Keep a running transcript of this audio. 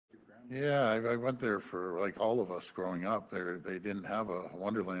Yeah, I went there for like all of us growing up. There, they didn't have a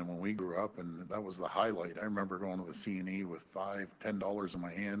Wonderland when we grew up, and that was the highlight. I remember going to the CNE with $5, $10 in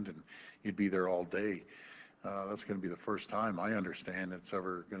my hand, and you'd be there all day. That's going to be the first time I understand it's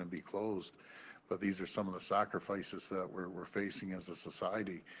ever going to be closed. But these are some of the sacrifices that we're facing as a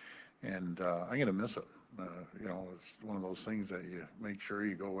society, and I'm going to miss it. You know, it's one of those things that you make sure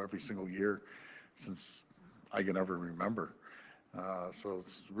you go every single year since I can ever remember. So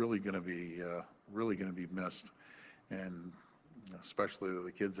it's really going to be missed, and especially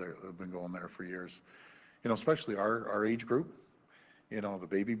the kids that have been going there for years. You know, especially our age group. You know, the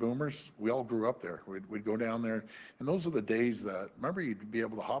baby boomers. We all grew up there. We'd go down there, and those are the days that remember you'd be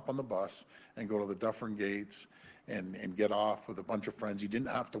able to hop on the bus and go to the Dufferin Gates and get off with a bunch of friends. You didn't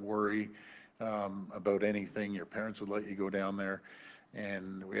have to worry about anything. Your parents would let you go down there,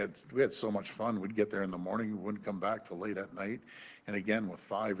 and we had so much fun. We'd get there in the morning, we wouldn't come back till late at night, and again with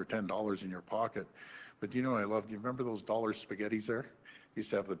 $5 or $10 in your pocket. But you know, I loved. You remember those dollar spaghettis there? You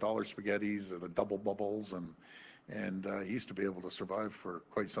used to have the dollar spaghettis or the double bubbles, and he used to be able to survive for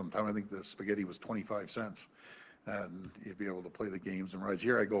quite some time. I think the spaghetti was 25 cents, and you'd be able to play the games and rides.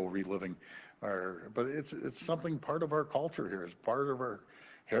 Here I go reliving but it's something part of our culture here. It's part of our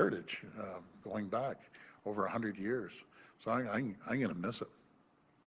heritage going back over 100 years. So I'm going to miss it.